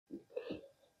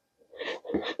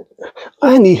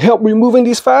I need help removing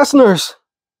these fasteners.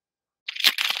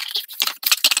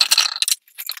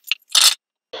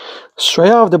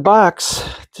 Straight out of the box,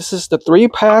 this is the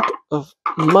 3-pack of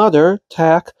Mother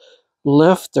Tack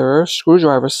lifter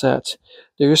screwdriver set.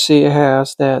 There you see it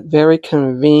has that very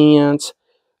convenient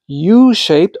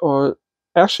U-shaped, or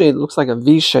actually it looks like a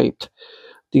V-shaped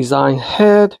design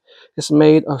head. It's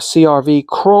made of CRV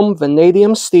chrome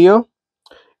vanadium steel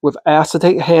with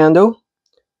acetate handle.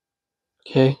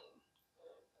 Okay,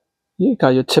 you got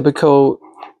your typical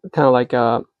kind of like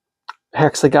a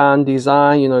hexagon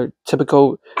design, you know,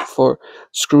 typical for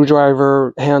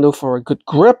screwdriver handle for a good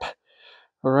grip.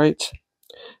 All right,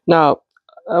 now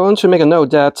I want to make a note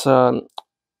that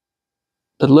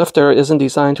the lifter isn't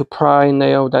designed to pry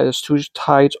nail that is too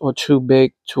tight or too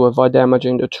big to avoid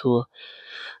damaging the tool.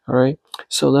 All right,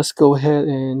 so let's go ahead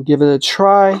and give it a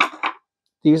try.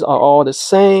 These are all the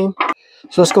same.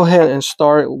 So let's go ahead and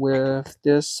start with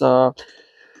this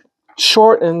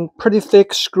short and pretty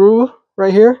thick screw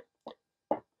right here.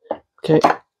 Okay,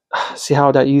 see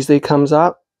how that easily comes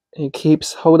out and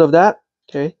keeps hold of that.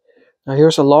 Okay, now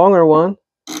here's a longer one.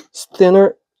 It's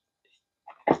thinner.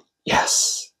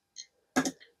 Yes.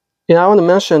 And I want to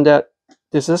mention that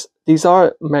these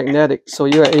are magnetic, so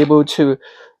you are able to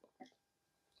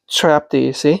trap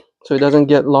these, see, so it doesn't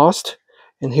get lost.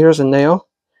 And here's a nail.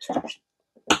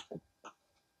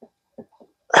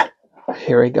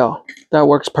 Here we go. That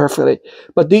works perfectly.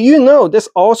 But do you know this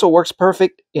also works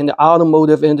perfect in the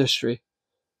automotive industry?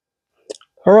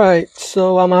 All right,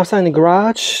 so I'm outside in the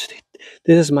garage.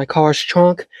 This is my car's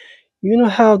trunk. You know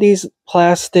how these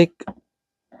plastic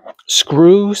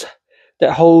screws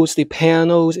that holds the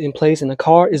panels in place in the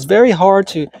car is very hard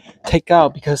to take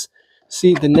out because,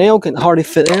 see, the nail can hardly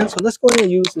fit in. So let's go ahead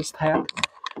and use this tack.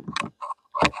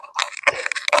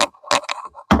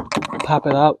 Pop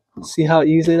it out. See how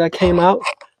easily that came out?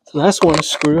 So that's one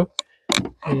screw.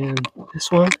 And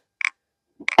this one.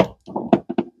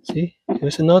 See,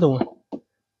 here's another one.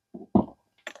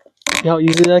 See how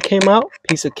easy that came out?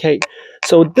 Piece of cake.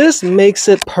 So this makes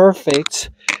it perfect.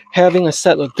 Having a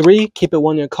set of 3, keep it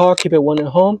one in your car, keep it one at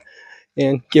home,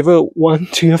 and give it one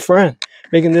to your friend.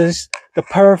 Making this the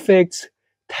perfect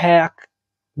tack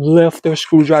lifter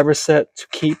screwdriver set to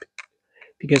keep,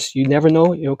 because you never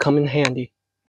know, it'll come in handy.